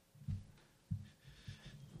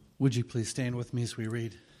Would you please stand with me as we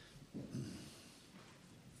read?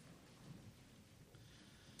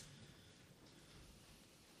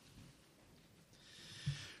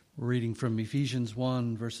 We're reading from Ephesians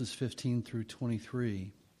 1, verses 15 through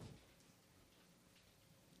 23.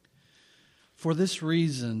 For this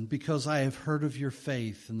reason, because I have heard of your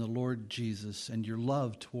faith in the Lord Jesus and your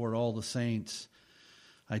love toward all the saints,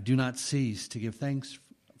 I do not cease to give thanks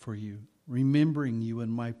for you, remembering you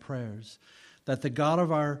in my prayers, that the God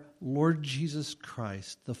of our Lord Jesus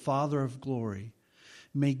Christ, the Father of glory,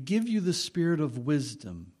 may give you the spirit of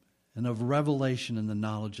wisdom and of revelation in the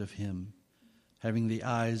knowledge of him, having the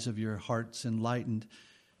eyes of your hearts enlightened,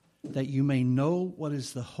 that you may know what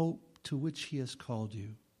is the hope to which he has called you.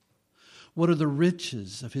 What are the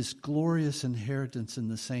riches of his glorious inheritance in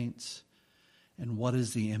the saints? And what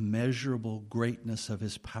is the immeasurable greatness of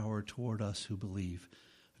his power toward us who believe?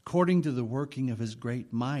 According to the working of his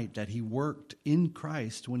great might that he worked in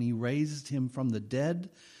Christ when he raised him from the dead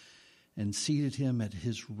and seated him at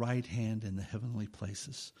his right hand in the heavenly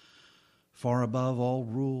places, far above all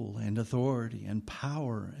rule and authority and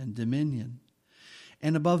power and dominion,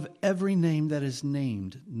 and above every name that is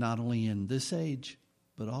named, not only in this age,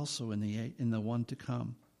 but also in the one to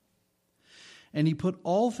come. And he put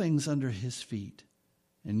all things under his feet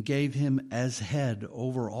and gave him as head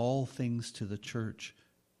over all things to the church,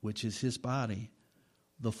 which is his body,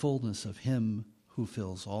 the fullness of him who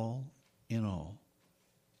fills all in all.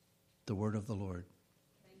 The word of the Lord.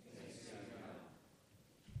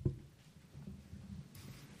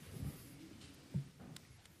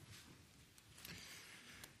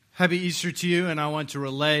 Happy Easter to you, and I want to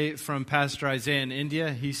relay from Pastor Isaiah in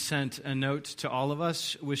India. He sent a note to all of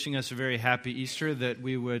us, wishing us a very happy Easter, that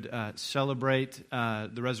we would celebrate the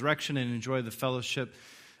resurrection and enjoy the fellowship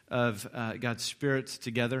of God's Spirit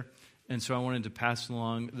together. And so I wanted to pass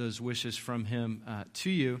along those wishes from him to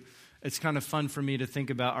you. It's kind of fun for me to think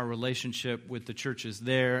about our relationship with the churches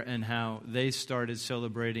there and how they started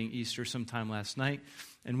celebrating Easter sometime last night.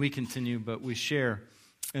 And we continue, but we share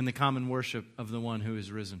in the common worship of the one who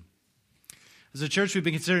is risen. As a church, we've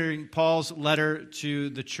been considering Paul's letter to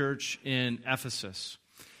the church in Ephesus.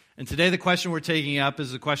 And today the question we're taking up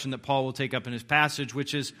is the question that Paul will take up in his passage,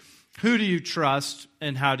 which is, who do you trust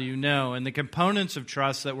and how do you know? And the components of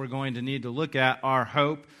trust that we're going to need to look at are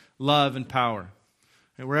hope, love, and power.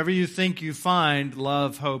 And wherever you think you find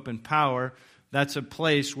love, hope, and power, that's a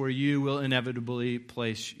place where you will inevitably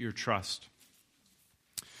place your trust.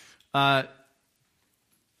 I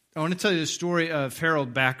want to tell you the story of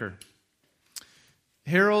Harold Backer.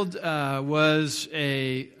 Harold was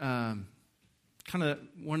a kind of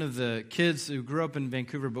one of the kids who grew up in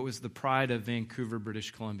Vancouver, but was the pride of Vancouver,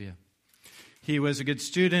 British Columbia. He was a good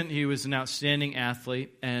student. He was an outstanding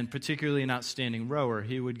athlete, and particularly an outstanding rower.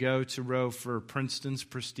 He would go to row for Princeton's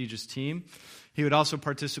prestigious team. He would also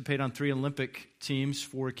participate on 3 Olympic teams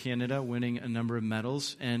for Canada, winning a number of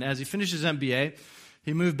medals. And as he finished his MBA,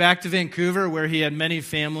 he moved back to Vancouver, where he had many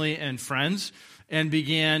family and friends, and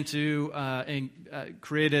began to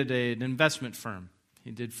created an investment firm.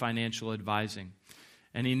 He did financial advising.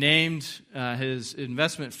 And he named his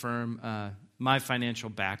investment firm My Financial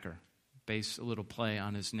Backer, based a little play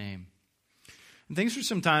on his name. And things for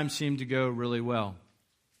some time seemed to go really well.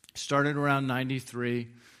 Started around 93,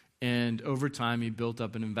 and over time he built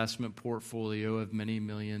up an investment portfolio of many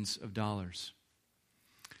millions of dollars.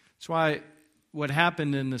 That's why what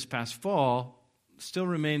happened in this past fall still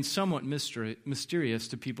remains somewhat mysterious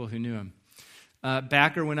to people who knew him.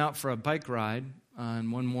 Backer went out for a bike ride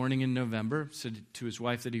on one morning in November, said to his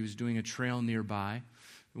wife that he was doing a trail nearby,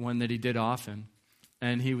 one that he did often,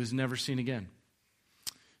 and he was never seen again.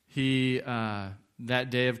 That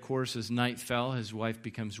day, of course, as night fell, his wife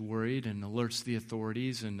becomes worried and alerts the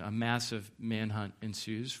authorities, and a massive manhunt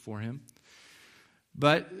ensues for him.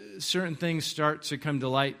 But certain things start to come to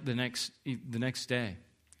light the next day,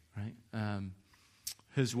 right?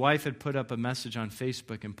 His wife had put up a message on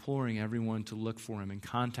Facebook imploring everyone to look for him and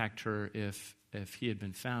contact her if he had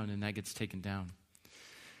been found, and that gets taken down.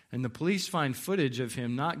 And the police find footage of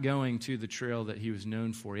him not going to the trail that he was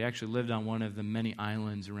known for. He actually lived on one of the many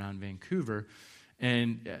islands around Vancouver,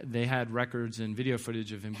 and they had records and video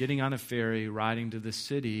footage of him getting on a ferry, riding to the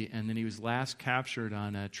city, and then he was last captured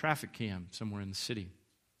on a traffic cam somewhere in the city.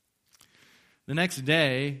 The next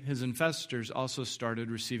day, his investors also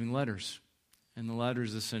started receiving letters. And the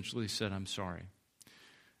letters essentially said, I'm sorry. It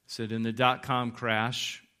said, in the .com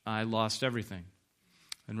crash, I lost everything.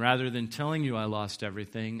 And rather than telling you I lost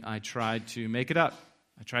everything, I tried to make it up.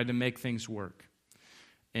 I tried to make things work.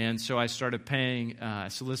 And so I started paying, I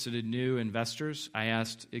solicited new investors. I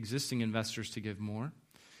asked existing investors to give more.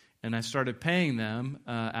 and I started paying them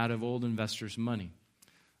out of old investors' money.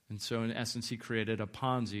 And so in essence, he created a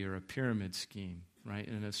Ponzi or a pyramid scheme, right?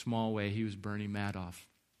 In a small way, he was Bernie Madoff.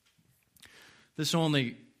 This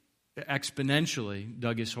only exponentially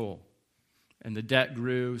dug his hole. And the debt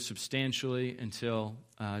grew substantially until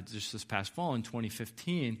just this past fall in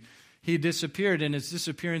 2015. He disappeared, and his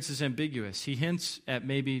disappearance is ambiguous. He hints at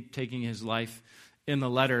maybe taking his life in the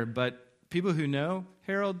letter, but people who know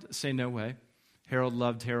Harold say no way. Harold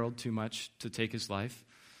loved Harold too much to take his life.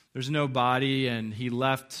 There's no body, and he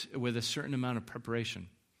left with a certain amount of preparation.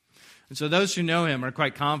 And so those who know him are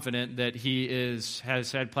quite confident that he has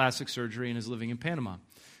had plastic surgery and is living in Panama,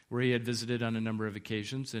 where he had visited on a number of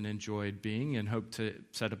occasions and enjoyed being and hoped to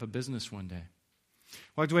set up a business one day.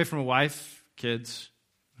 Walked away from a wife, kids.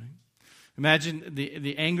 Right? Imagine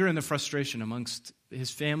the anger and the frustration amongst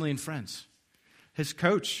his family and friends. His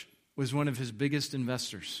coach was one of his biggest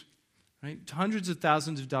investors. Right? Hundreds of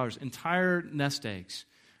thousands of dollars, entire nest eggs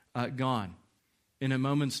gone in a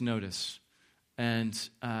moment's notice. And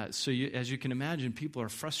as you can imagine, people are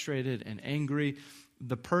frustrated and angry.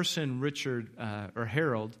 The person Richard or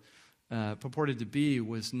Harold purported to be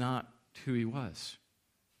was not who he was.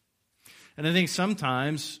 And I think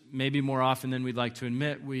sometimes, maybe more often than we'd like to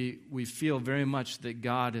admit, we feel very much that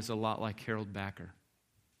God is a lot like Harold Backer.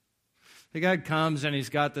 That God comes and he's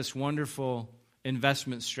got this wonderful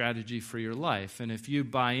investment strategy for your life. And if you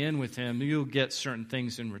buy in with him, you'll get certain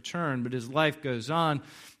things in return. But as life goes on,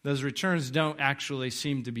 those returns don't actually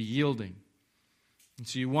seem to be yielding. And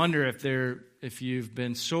so you wonder if you've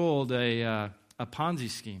been sold a Ponzi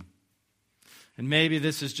scheme. And maybe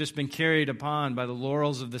this has just been carried upon by the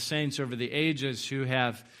laurels of the saints over the ages who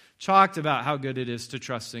have talked about how good it is to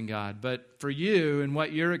trust in God. But for you and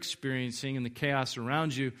what you're experiencing and the chaos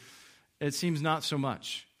around you, it seems not so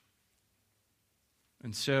much.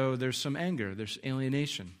 And so there's some anger, there's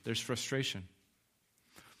alienation, there's frustration.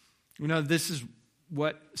 You know, this is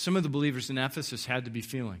what some of the believers in Ephesus had to be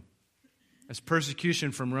feeling. As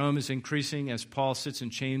persecution from Rome is increasing, as Paul sits in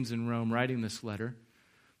chains in Rome writing this letter,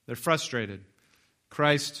 they're frustrated.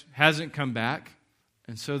 Christ hasn't come back,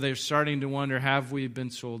 and so they're starting to wonder, have we been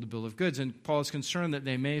sold a bill of goods? And Paul is concerned that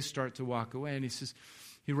they may start to walk away, and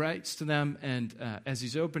he writes to them, and as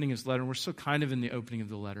he's opening his letter, and we're still kind of in the opening of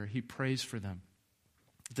the letter, he prays for them.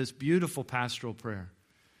 This beautiful pastoral prayer.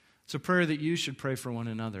 It's a prayer that you should pray for one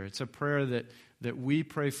another. It's a prayer that we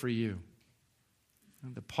pray for you.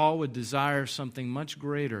 And that Paul would desire something much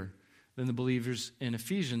greater than the believers in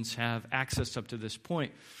Ephesians have accessed up to this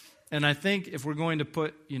point. And I think if we're going to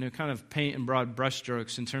put, kind of paint in broad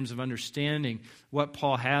brushstrokes in terms of understanding what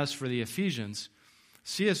Paul has for the Ephesians,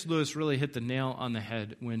 C.S. Lewis really hit the nail on the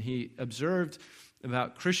head when he observed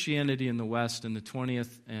about Christianity in the West in the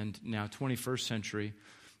 20th and now 21st century,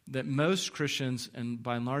 that most Christians, and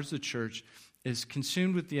by and large the church, is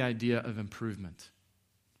consumed with the idea of improvement.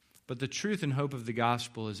 But the truth and hope of the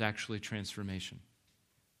gospel is actually transformation.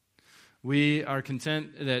 We are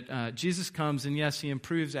content that Jesus comes, and yes, he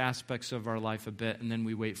improves aspects of our life a bit, and then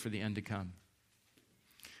we wait for the end to come.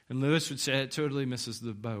 And Lewis would say it totally misses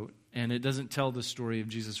the boat, and it doesn't tell the story of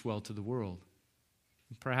Jesus well to the world.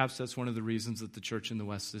 And perhaps that's one of the reasons that the church in the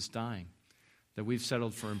West is dying, that we've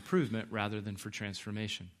settled for improvement rather than for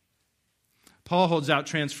transformation. Paul holds out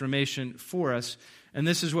transformation for us, and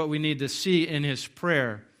this is what we need to see in his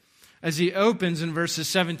prayer. As he opens in verses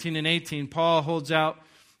 17 and 18, Paul holds out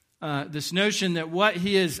this notion that what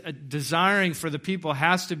he is desiring for the people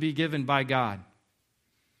has to be given by God.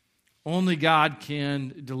 Only God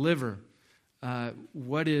can deliver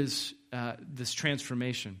what is this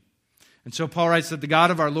transformation. And so Paul writes that the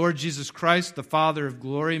God of our Lord Jesus Christ, the Father of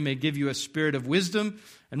glory, may give you a spirit of wisdom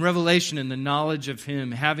and revelation in the knowledge of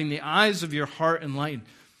him, having the eyes of your heart enlightened.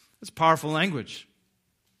 That's powerful language.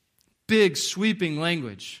 Big, sweeping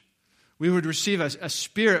language. We would receive a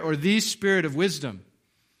spirit or the spirit of wisdom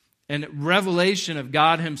and revelation of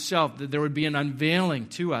God himself, that there would be an unveiling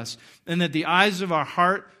to us, and that the eyes of our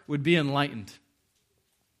heart would be enlightened.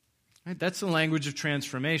 Right? That's the language of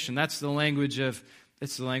transformation. It's the language of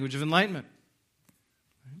enlightenment.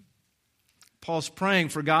 Right? Paul's praying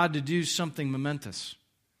for God to do something momentous.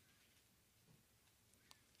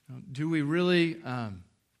 Do we really,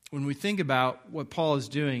 when we think about what Paul is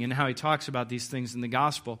doing and how he talks about these things in the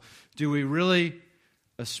gospel, do we really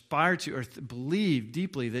aspire to or believe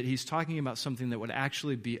deeply that he's talking about something that would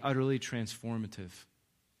actually be utterly transformative?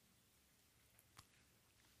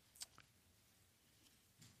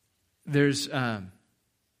 There's a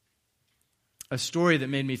story that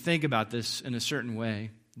made me think about this in a certain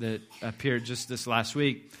way that appeared just this last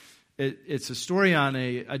week. It's a story on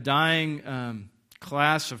a dying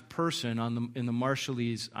class of person in the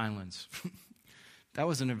Marshallese Islands. That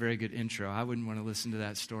wasn't a very good intro. I wouldn't want to listen to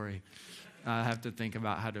that story. I have to think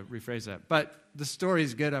about how to rephrase that. But the story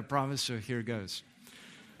is good, I promise, so here goes.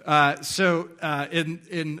 In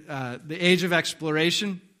the age of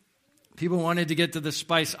exploration, people wanted to get to the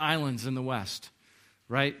Spice Islands in the West,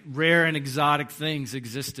 right? Rare and exotic things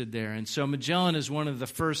existed there. And so Magellan is one of the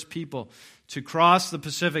first people to cross the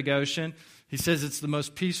Pacific Ocean. He says it's the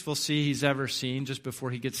most peaceful sea he's ever seen just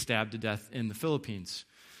before he gets stabbed to death in the Philippines.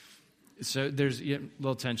 So there's a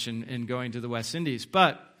little tension in going to the West Indies.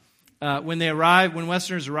 But when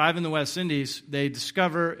Westerners arrive in the West Indies, they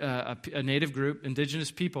discover a native group,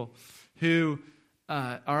 indigenous people, who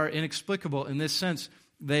are inexplicable in this sense.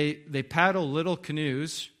 They paddle little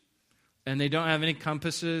canoes, and they don't have any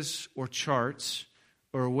compasses or charts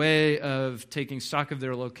or a way of taking stock of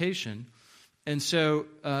their location. And so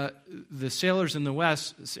the sailors in the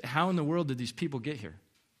West say, how in the world did these people get here?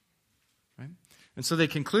 Right? And so they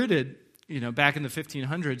concluded, back in the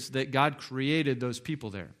 1500s, that God created those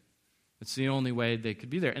people there. It's the only way they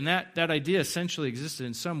could be there. And that idea essentially existed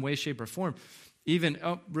in some way, shape, or form, even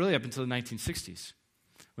really up until the 1960s,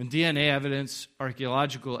 when DNA evidence,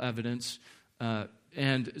 archaeological evidence,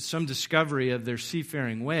 and some discovery of their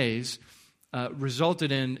seafaring ways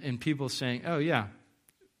resulted in people saying, oh yeah,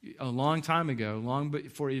 a long time ago, long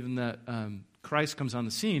before even that Christ comes on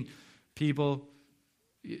the scene, people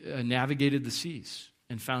navigated the seas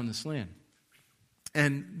and found this land.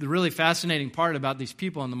 And the really fascinating part about these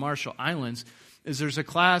people on the Marshall Islands is there's a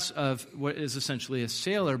class of what is essentially a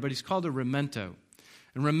sailor, but he's called a remento.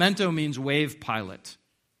 And remento means wave pilot.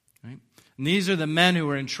 Right? And these are the men who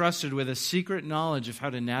were entrusted with a secret knowledge of how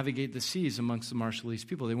to navigate the seas amongst the Marshallese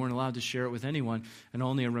people. They weren't allowed to share it with anyone, and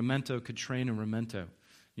only a remento could train a remento.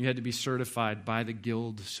 You had to be certified by the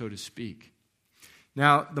guild, so to speak.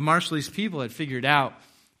 Now, the Marshallese people had figured out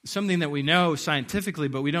something that we know scientifically,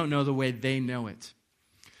 but we don't know the way they know it.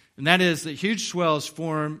 And that is that huge swells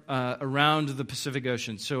form around the Pacific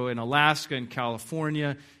Ocean. So in Alaska, in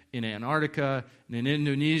California, in Antarctica, and in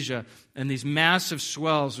Indonesia. And these massive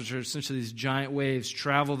swells, which are essentially these giant waves,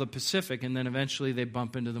 travel the Pacific, and then eventually they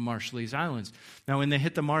bump into the Marshallese Islands. Now, when they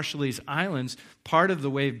hit the Marshallese Islands, part of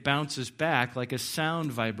the wave bounces back like a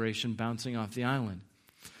sound vibration bouncing off the island.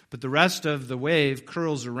 But the rest of the wave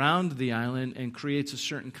curls around the island and creates a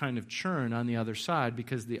certain kind of churn on the other side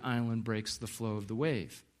because the island breaks the flow of the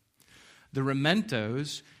wave. The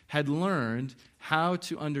rementos had learned how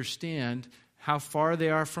to understand how far they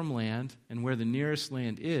are from land and where the nearest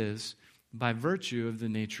land is by virtue of the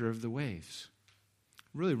nature of the waves.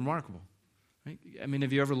 Really remarkable. Right? I mean,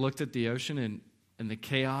 have you ever looked at the ocean and the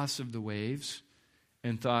chaos of the waves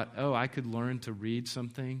and thought, oh, I could learn to read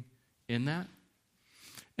something in that?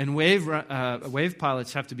 And wave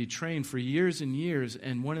pilots have to be trained for years and years,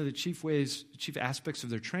 and one of the chief aspects of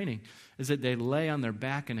their training is that they lay on their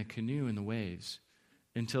back in a canoe in the waves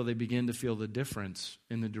until they begin to feel the difference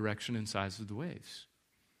in the direction and size of the waves.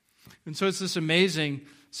 And so it's this amazing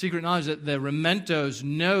secret knowledge that the rementos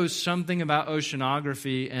know something about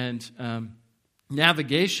oceanography and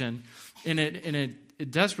navigation in a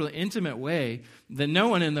desperately intimate way that no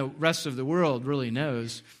one in the rest of the world really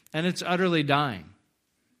knows, and it's utterly dying.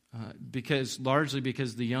 Largely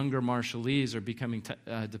because the younger Marshallese are becoming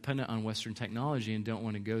dependent on Western technology and don't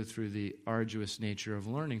want to go through the arduous nature of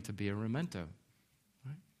learning to be a remento.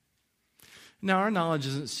 Right? Now, our knowledge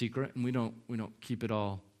isn't secret, and we don't keep it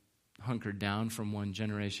all hunkered down from one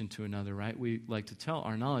generation to another, right? We like to tell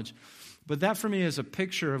our knowledge. But that, for me, is a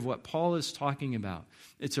picture of what Paul is talking about.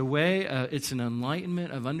 It's a way, it's an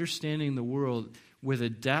enlightenment of understanding the world with a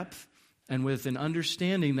depth and with an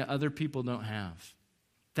understanding that other people don't have.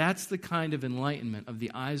 That's the kind of enlightenment of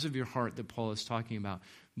the eyes of your heart that Paul is talking about,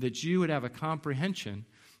 that you would have a comprehension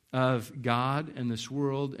of God and this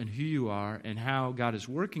world and who you are and how God is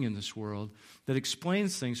working in this world that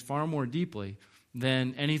explains things far more deeply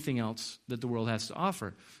than anything else that the world has to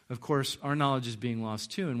offer. Of course, our knowledge is being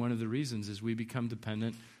lost too, and one of the reasons is we become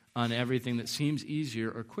dependent on everything that seems easier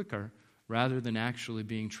or quicker rather than actually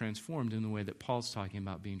being transformed in the way that Paul's talking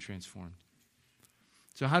about being transformed.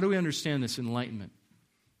 So how do we understand this enlightenment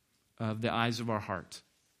of the eyes of our heart?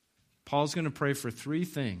 Paul's going to pray for three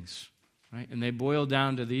things, right? And they boil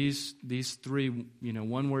down to these three,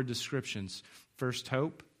 one-word descriptions. First,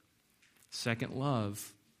 hope. Second,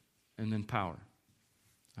 love. And then power.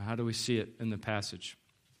 Now, how do we see it in the passage?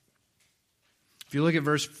 If you look at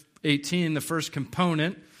verse 18, the first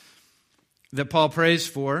component that Paul prays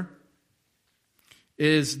for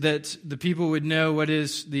is that the people would know what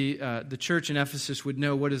is the church in Ephesus would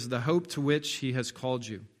know what is the hope to which he has called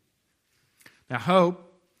you. Now,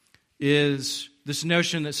 hope is this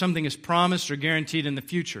notion that something is promised or guaranteed in the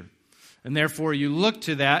future. And therefore, you look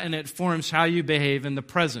to that, and it forms how you behave in the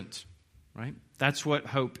present. Right? That's what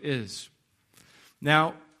hope is.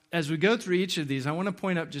 Now, as we go through each of these, I want to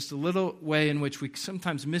point out just a little way in which we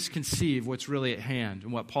sometimes misconceive what's really at hand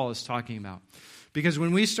and what Paul is talking about. Because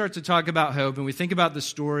when we start to talk about hope and we think about the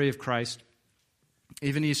story of Christ,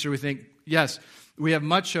 even Easter, we think, yes, we have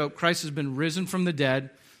much hope. Christ has been risen from the dead,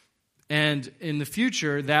 and in the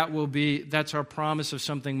future, that's our promise of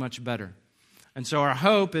something much better. And so our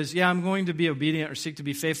hope is, I'm going to be obedient or seek to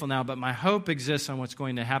be faithful now, but my hope exists on what's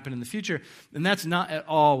going to happen in the future. And that's not at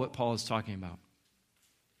all what Paul is talking about.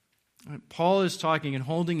 Paul is talking and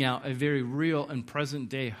holding out a very real and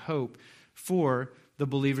present-day hope for the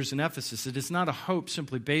believers in Ephesus. It is not a hope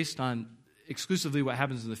simply based on exclusively what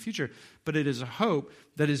happens in the future, but it is a hope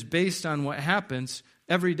that is based on what happens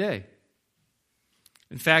every day.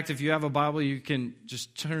 In fact, if you have a Bible, you can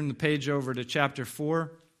just turn the page over to chapter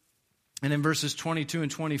 4. And in verses 22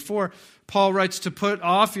 and 24, Paul writes, to put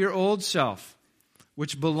off your old self,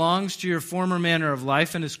 which belongs to your former manner of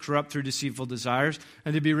life and is corrupt through deceitful desires,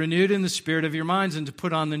 and to be renewed in the spirit of your minds, and to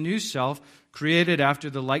put on the new self, created after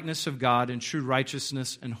the likeness of God in true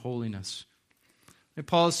righteousness and holiness. And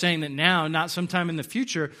Paul is saying that now, not sometime in the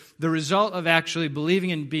future, the result of actually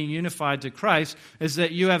believing and being unified to Christ is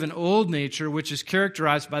that you have an old nature which is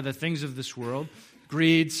characterized by the things of this world,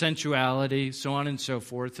 greed, sensuality, so on and so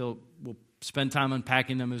forth. We'll spend time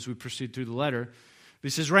unpacking them as we proceed through the letter. But he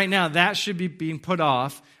says right now that should be being put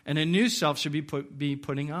off, and a new self should be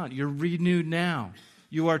putting on. You're renewed now.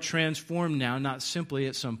 You are transformed now, not simply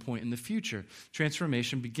at some point in the future.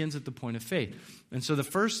 Transformation begins at the point of faith. And so the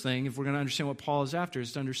first thing, if we're going to understand what Paul is after,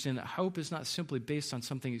 is to understand that hope is not simply based on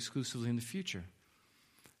something exclusively in the future.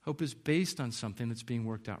 Hope is based on something that's being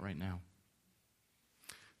worked out right now.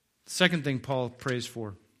 The second thing Paul prays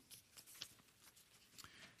for,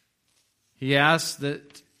 he asks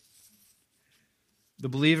that the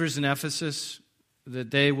believers in Ephesus,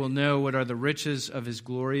 that they will know what are the riches of his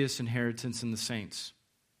glorious inheritance in the saints.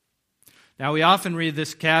 Now, we often read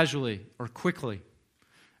this casually or quickly.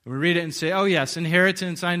 We read it and say, oh yes,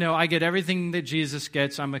 inheritance, I know, I get everything that Jesus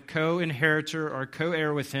gets. I'm a co-inheritor or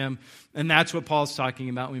co-heir with him, and that's what Paul's talking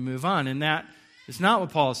about. We move on, and that is not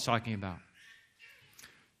what Paul is talking about.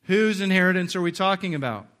 Whose inheritance are we talking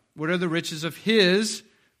about? What are the riches of his,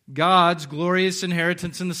 God's glorious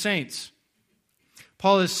inheritance in the saints?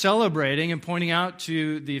 Paul is celebrating and pointing out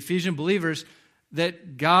to the Ephesian believers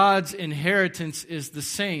that God's inheritance is the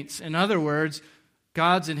saints. In other words,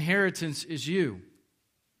 God's inheritance is you.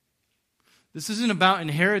 This isn't about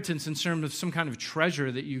inheritance in terms of some kind of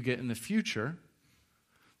treasure that you get in the future.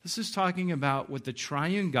 This is talking about what the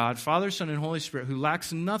triune God, Father, Son, and Holy Spirit, who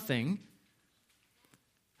lacks nothing,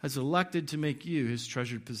 has elected to make you his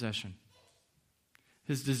treasured possession.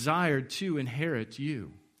 His desire to inherit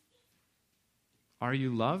you. Are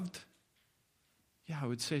you loved? Yeah, I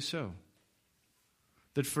would say so.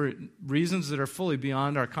 That for reasons that are fully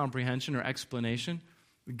beyond our comprehension or explanation,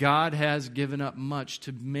 God has given up much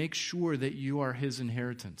to make sure that you are his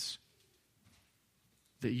inheritance.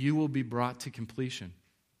 That you will be brought to completion.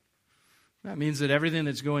 That means that everything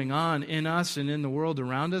that's going on in us and in the world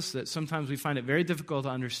around us, that sometimes we find it very difficult to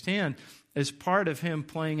understand, is part of him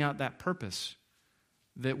playing out that purpose.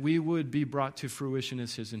 That we would be brought to fruition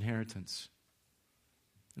as his inheritance.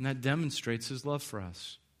 And that demonstrates his love for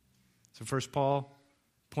us. So first, Paul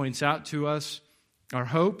points out to us our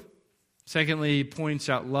hope. Secondly, he points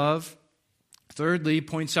out love. Thirdly, he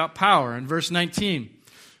points out power. In verse 19,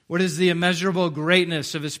 what is the immeasurable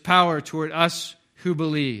greatness of his power toward us who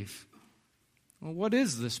believe? Well, what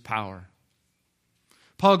is this power?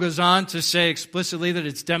 Paul goes on to say explicitly that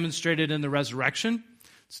it's demonstrated in the resurrection.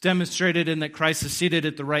 It's demonstrated in that Christ is seated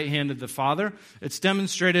at the right hand of the Father. It's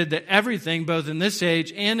demonstrated that everything, both in this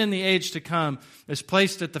age and in the age to come, is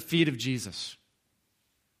placed at the feet of Jesus.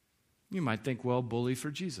 You might think, well, bully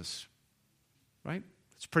for Jesus, right?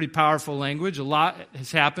 It's pretty powerful language. A lot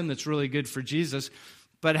has happened that's really good for Jesus.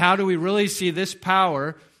 But how do we really see this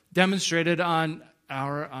power demonstrated on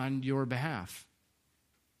your behalf?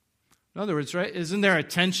 In other words, right, isn't there a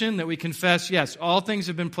tension that we confess, yes, all things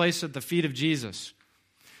have been placed at the feet of Jesus?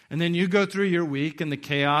 And then you go through your week and the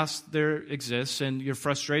chaos there exists and your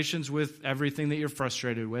frustrations with everything that you're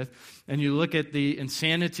frustrated with. And you look at the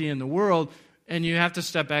insanity in the world and you have to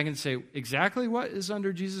step back and say, exactly what is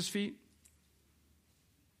under Jesus' feet?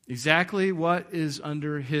 Exactly what is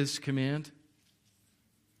under his command?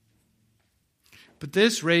 But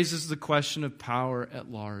this raises the question of power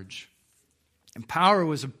at large. And power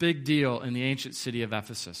was a big deal in the ancient city of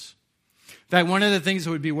Ephesus. In fact, one of the things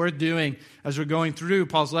that would be worth doing as we're going through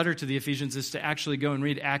Paul's letter to the Ephesians is to actually go and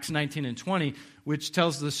read Acts 19 and 20, which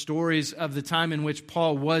tells the stories of the time in which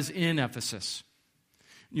Paul was in Ephesus.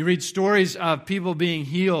 You read stories of people being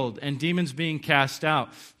healed and demons being cast out.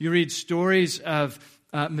 You read stories of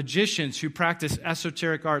magicians who practice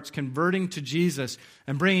esoteric arts converting to Jesus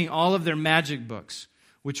and bringing all of their magic books,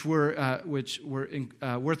 which were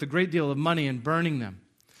worth a great deal of money, and burning them.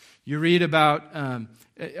 You read about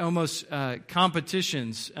almost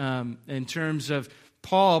competitions in terms of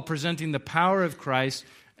Paul presenting the power of Christ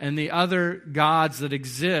and the other gods that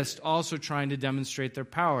exist also trying to demonstrate their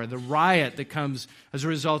power. The riot that comes as a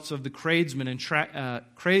result of the tradesmen and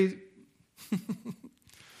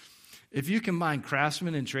if you combine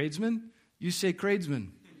craftsmen and tradesmen, you say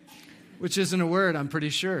tradesmen, which isn't a word, I'm pretty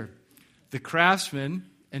sure. The craftsmen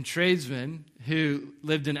and tradesmen who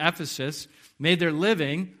lived in Ephesus made their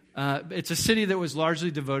living. It's a city that was largely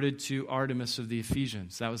devoted to Artemis of the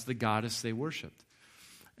Ephesians. That was the goddess they worshipped.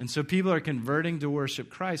 And so people are converting to worship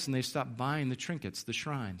Christ, and they stop buying the trinkets, the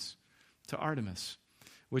shrines, to Artemis,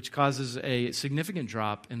 which causes a significant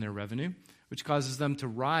drop in their revenue, which causes them to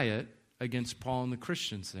riot against Paul and the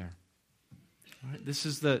Christians there. Right? This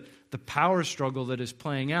is the power struggle that is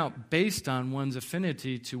playing out based on one's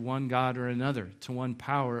affinity to one God or another, to one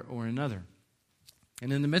power or another.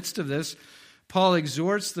 And in the midst of this, Paul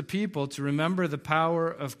exhorts the people to remember the power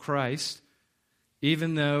of Christ,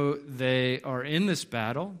 even though they are in this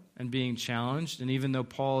battle and being challenged, and even though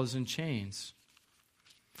Paul is in chains.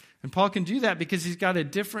 And Paul can do that because he's got a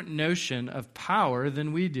different notion of power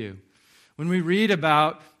than we do. When we read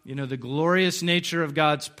about, the glorious nature of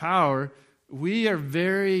God's power, we are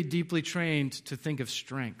very deeply trained to think of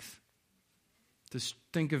strength, to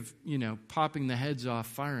think of, popping the heads off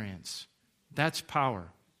fire ants. That's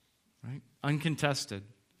power, right? Uncontested.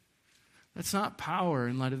 That's not power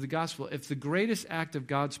in light of the gospel. If the greatest act of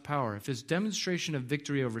God's power, if his demonstration of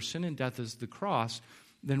victory over sin and death is the cross,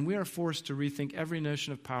 then we are forced to rethink every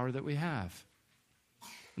notion of power that we have.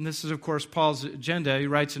 And this is, of course, Paul's agenda. He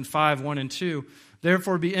writes in 5:1 and 2,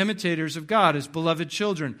 "Therefore be imitators of God as beloved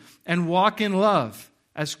children, and walk in love,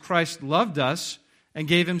 as Christ loved us and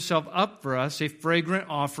gave himself up for us, a fragrant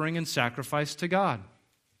offering and sacrifice to God."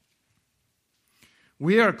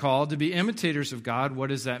 We are called to be imitators of God. What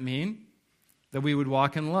does that mean? That we would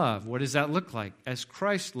walk in love. What does that look like? As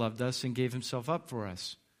Christ loved us and gave himself up for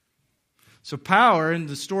us. So power in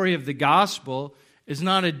the story of the gospel is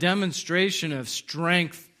not a demonstration of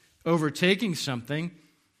strength overtaking something,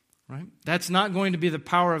 right? That's not going to be the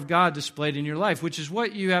power of God displayed in your life, which is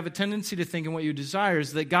what you have a tendency to think and what you desire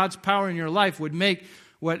is that God's power in your life would make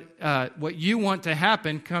what you want to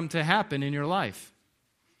happen come to happen in your life.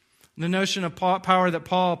 The notion of power that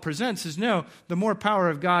Paul presents is no, the more power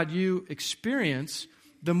of God you experience,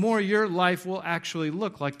 the more your life will actually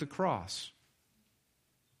look like the cross.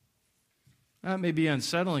 That may be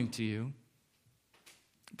unsettling to you,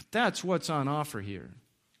 but that's what's on offer here.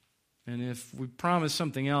 And if we promise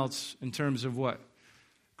something else in terms of what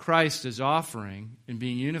Christ is offering and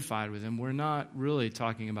being unified with him, we're not really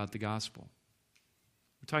talking about the gospel.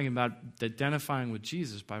 We're talking about identifying with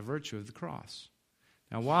Jesus by virtue of the cross.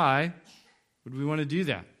 Now, why would we want to do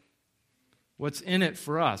that? What's in it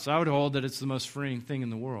for us? I would hold that it's the most freeing thing in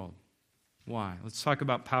the world. Why? Let's talk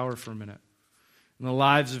about power for a minute. In the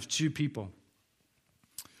lives of two people.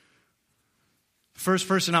 The first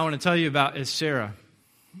person I want to tell you about is Sarah.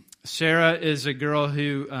 Sarah is a girl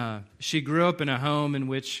who, she grew up in a home in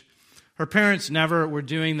which her parents never were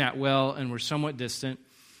doing that well and were somewhat distant.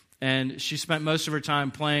 And she spent most of her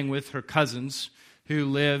time playing with her cousins who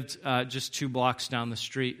lived just 2 blocks down the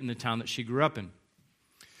street in the town that she grew up in.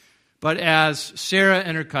 But as Sarah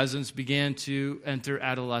and her cousins began to enter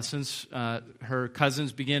adolescence, her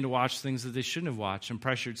cousins began to watch things that they shouldn't have watched and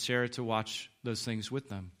pressured Sarah to watch those things with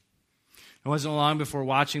them. It wasn't long before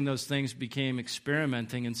watching those things became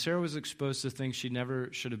experimenting, and Sarah was exposed to things she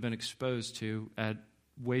never should have been exposed to at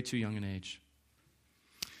way too young an age.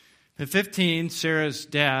 At 15, Sarah's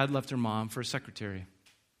dad left her mom for a secretary.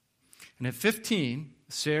 And at 15,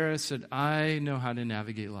 Sarah said, I know how to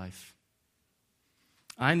navigate life.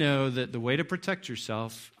 I know that the way to protect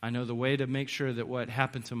yourself, I know the way to make sure that what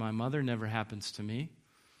happened to my mother never happens to me,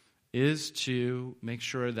 is to make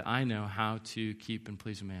sure that I know how to keep and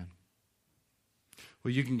please a man.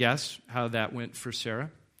 Well, you can guess how that went for Sarah.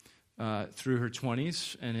 Through her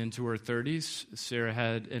 20s and into her 30s, Sarah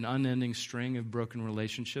had an unending string of broken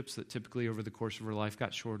relationships that typically over the course of her life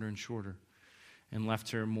got shorter and shorter and left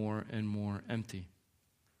her more and more empty.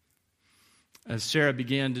 As Sarah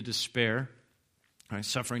began to despair,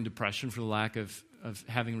 suffering depression for the lack of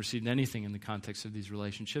having received anything in the context of these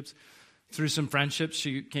relationships, through some friendships,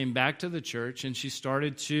 she came back to the church and she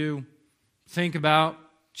started to think about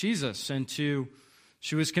Jesus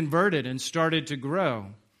she was converted and started to grow.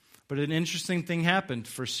 But an interesting thing happened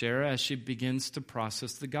for Sarah as she begins to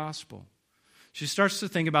process the gospel. She starts to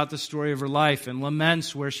think about the story of her life and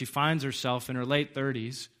laments where she finds herself in her late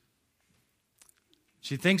 30s.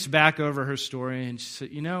 She thinks back over her story and she said,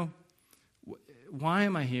 why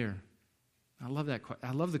am I here? I love that.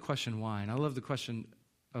 I love the question why, and I love the question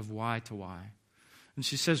of why to why. And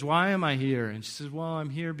she says, why am I here? And she says, well, I'm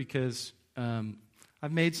here because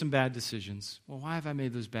I've made some bad decisions. Well, why have I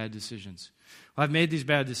made those bad decisions? Well, I've made these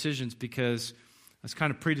bad decisions because I was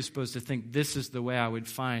kind of predisposed to think this is the way I would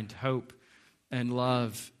find hope and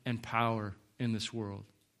love and power in this world.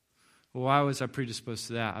 Well, why was I predisposed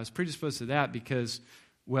to that? I was predisposed to that because,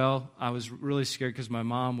 I was really scared because my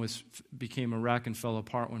mom became a wreck and fell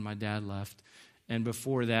apart when my dad left. And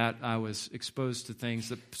before that, I was exposed to things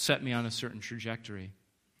that set me on a certain trajectory.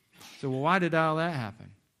 So, why did all that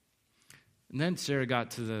happen? And then Sarah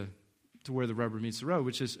got to where the rubber meets the road,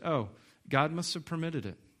 which is, God must have permitted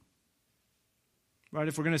it. Right?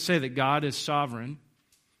 If we're going to say that God is sovereign,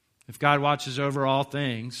 if God watches over all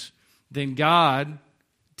things, then God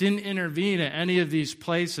didn't intervene at any of these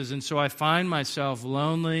places. And so I find myself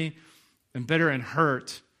lonely and bitter and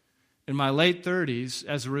hurt in my late 30s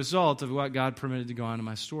as a result of what God permitted to go on in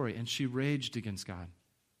my story. And she raged against God.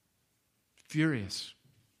 Furious.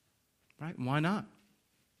 Right? Why not?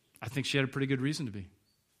 I think she had a pretty good reason to be.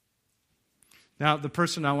 Now, the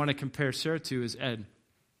person I want to compare Sarah to is Ed.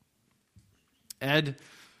 Ed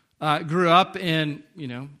grew up in,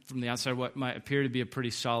 from the outside, what might appear to be a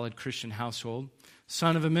pretty solid Christian household,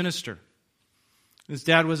 son of a minister. His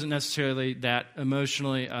dad wasn't necessarily that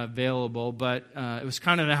emotionally available, but it was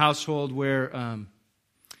kind of a household where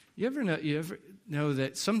you ever know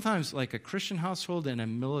that sometimes like a Christian household and a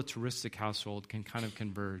militaristic household can kind of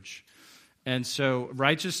converge. And so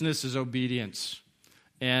righteousness is obedience.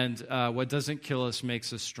 And what doesn't kill us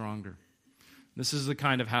makes us stronger. This is the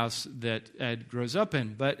kind of house that Ed grows up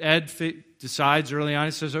in. But Ed decides early on,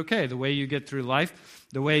 he says, okay, the way you get through life,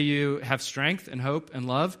 the way you have strength and hope and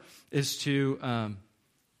love is to,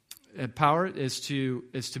 power is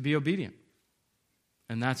to be obedient.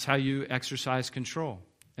 And that's how you exercise control.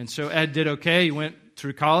 And so Ed did okay. He went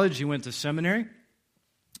through college. He went to seminary.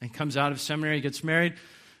 He comes out of seminary, gets married,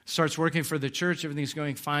 starts working for the church. Everything's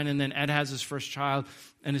going fine. And then Ed has his first child.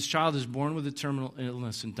 And his child is born with a terminal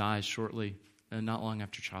illness and dies shortly, not long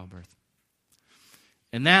after childbirth.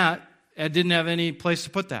 And that, Ed didn't have any place to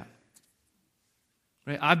put that.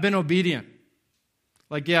 Right? I've been obedient.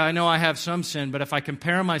 Like, yeah, I know I have some sin, but if I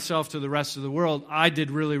compare myself to the rest of the world, I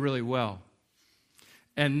did really, really well.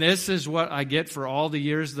 And this is what I get for all the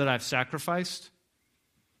years that I've sacrificed.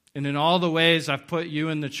 And in all the ways I've put you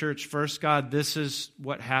in the church first, God, this is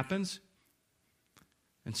what happens.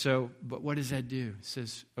 And so, but what does Ed do? He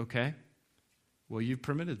says, okay, well, you've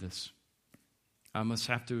permitted this. I must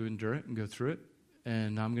have to endure it and go through it,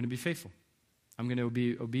 and I'm going to be faithful. I'm going to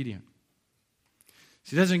be obedient.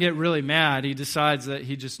 So he doesn't get really mad. He decides that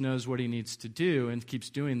he just knows what he needs to do and keeps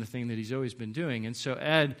doing the thing that he's always been doing. And so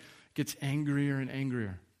Ed gets angrier and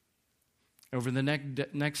angrier. Over the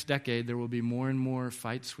next decade, there will be more and more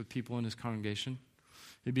fights with people in his congregation.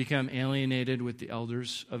 He'll become alienated with the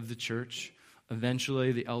elders of the church.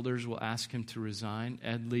 Eventually, the elders will ask him to resign.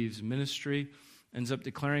 Ed leaves ministry, ends up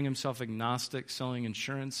declaring himself agnostic, selling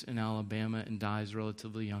insurance in Alabama, and dies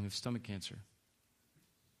relatively young of stomach cancer.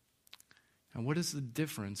 Now, what is the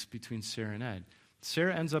difference between Sarah and Ed?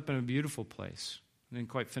 Sarah ends up in a beautiful place. I didn't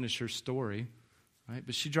quite finish her story, right?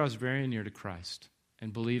 But she draws very near to Christ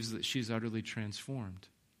and believes that she's utterly transformed.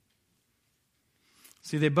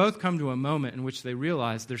 See, they both come to a moment in which they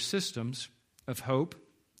realize their systems of hope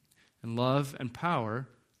and love and power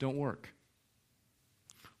don't work.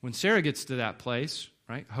 When Sarah gets to that place,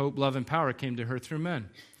 right, hope, love, and power came to her through men.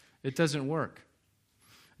 It doesn't work.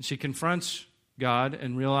 And she confronts God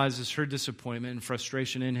and realizes her disappointment and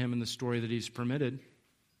frustration in him and the story that he's permitted.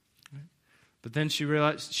 Right? But then she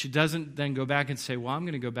realizes she doesn't then go back and say, well, I'm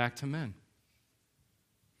going to go back to men.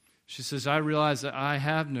 She says, I realize that I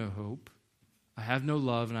have no hope, I have no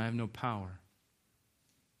love, and I have no power.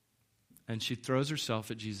 And she throws herself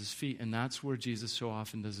at Jesus' feet, and that's where Jesus so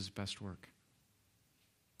often does his best work.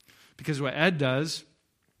 Because what Ed does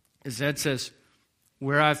is Ed says,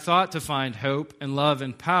 where I've thought to find hope and love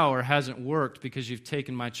and power hasn't worked because you've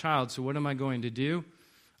taken my child, so what am I going to do?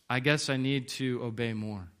 I guess I need to obey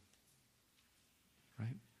more.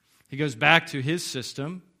 Right? He goes back to his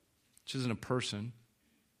system, which isn't a person,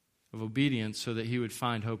 of obedience so that he would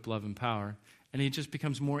find hope, love, and power. And he just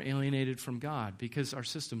becomes more alienated from God because our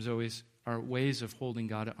systems always are ways of holding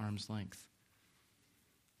God at arm's length.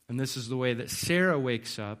 And this is the way that Sarah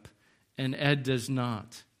wakes up and Ed does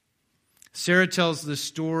not. Sarah tells the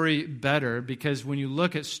story better because when you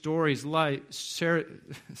look at stories like Sarah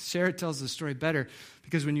tells the story better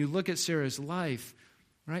because when you look at Sarah's life,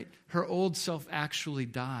 right, her old self actually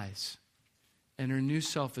dies and her new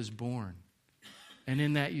self is born. And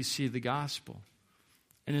in that you see the gospel.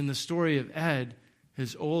 And in the story of Ed,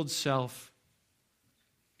 his old self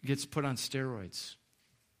gets put on steroids.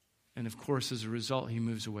 And of course, as a result, he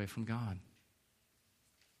moves away from God.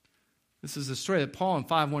 This is the story that Paul in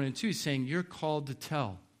 5:1 and 2 is saying, you're called to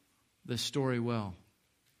tell the story well.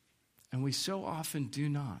 And we so often do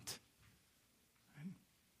not.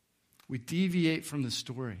 We deviate from the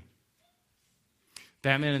story.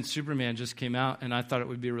 Batman and Superman just came out, and I thought it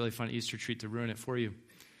would be a really fun Easter treat to ruin it for you.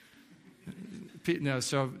 No,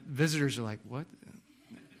 so visitors are like, what?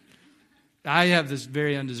 I have this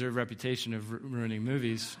very undeserved reputation of ruining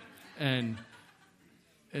movies, and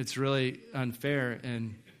it's really unfair,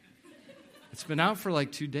 and it's been out for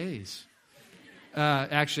like 2 days.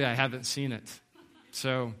 Actually, I haven't seen it,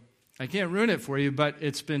 so I can't ruin it for you, but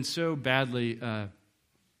it's been so badly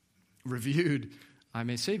reviewed, I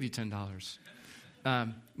may save you $10.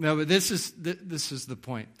 No, but this is the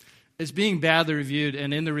point. It's being badly reviewed,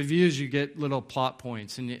 and in the reviews you get little plot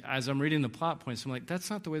points. And as I'm reading the plot points, I'm like, that's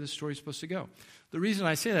not the way the story's supposed to go. The reason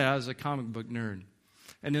I say that, I was a comic book nerd.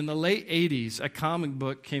 And in the late 80s, a comic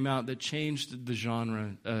book came out that changed the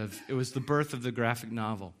genre it was the birth of the graphic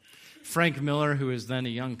novel. Frank Miller, who was then a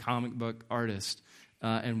young comic book artist,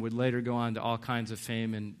 and would later go on to all kinds of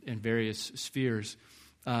fame in various spheres,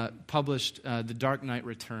 published The Dark Knight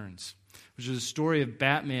Returns, which is a story of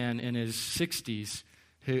Batman in his 60s,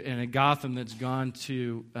 in a Gotham that's gone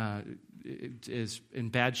to, is in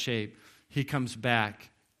bad shape. He comes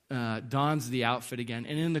back, dons the outfit again,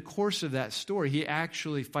 and in the course of that story, he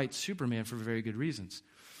actually fights Superman for very good reasons.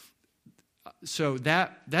 So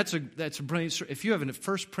that's a brilliant story. If you have a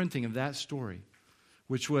first printing of that story,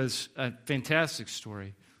 which was a fantastic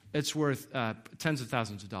story, it's worth tens of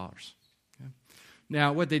thousands of dollars. Okay?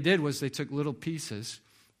 Now, what they did was they took little pieces,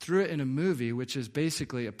 threw it in a movie, which is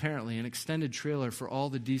basically, apparently, an extended trailer for all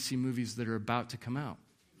the DC movies that are about to come out.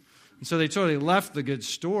 And so they totally left the good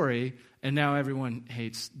story, and now everyone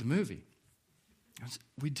hates the movie.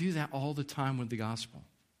 We do that all the time with the gospel.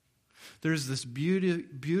 There's this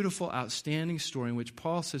beautiful, outstanding story in which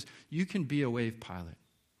Paul says, you can be a wave pilot.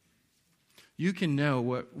 You can know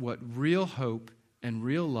what real hope and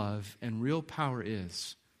real love and real power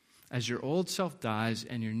is as your old self dies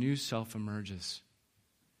and your new self emerges.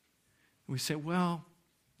 We say, well,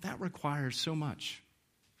 that requires so much.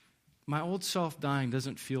 My old self dying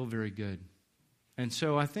doesn't feel very good. And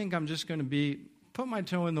so I think I'm just going to put my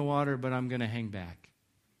toe in the water, but I'm going to hang back.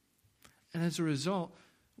 And as a result,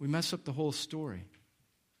 we mess up the whole story.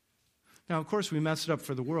 Now, of course, we mess it up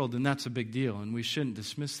for the world, and that's a big deal, and we shouldn't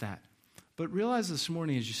dismiss that. But realize this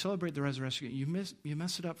morning, as you celebrate the resurrection, you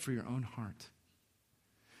mess it up for your own heart.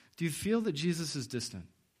 Do you feel that Jesus is distant?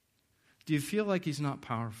 Do you feel like he's not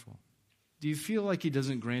powerful? Do you feel like he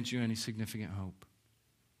doesn't grant you any significant hope?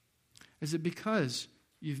 Is it because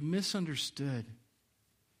you've misunderstood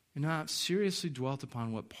and not seriously dwelt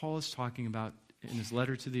upon what Paul is talking about in his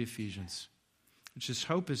letter to the Ephesians, which is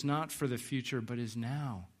hope is not for the future, but is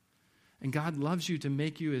now. And God loves you to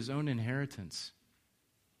make you his own inheritance.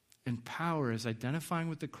 And power is identifying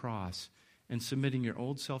with the cross and submitting your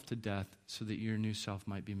old self to death so that your new self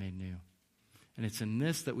might be made new. And it's in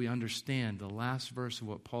this that we understand the last verse of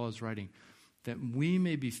what Paul is writing, that we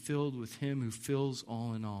may be filled with him who fills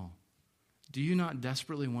all in all. Do you not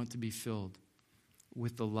desperately want to be filled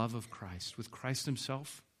with the love of Christ, with Christ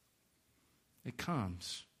himself? It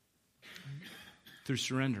comes through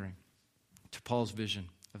surrendering to Paul's vision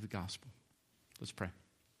of the gospel. Let's pray.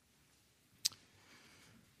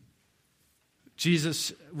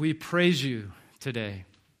 Jesus, we praise you today.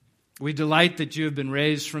 We delight that you have been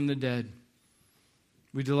raised from the dead.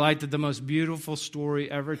 We delight that the most beautiful story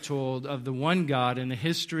ever told of the one God in the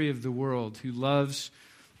history of the world who loves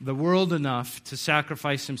the world enough to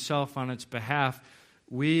sacrifice himself on its behalf,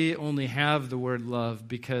 we only have the word love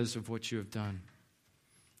because of what you have done.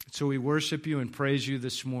 So we worship you and praise you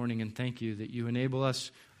this morning and thank you that you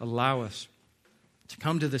allow us to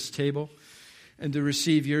come to this table and to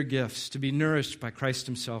receive your gifts, to be nourished by Christ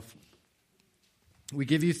himself. We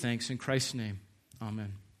give you thanks in Christ's name.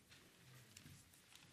 Amen.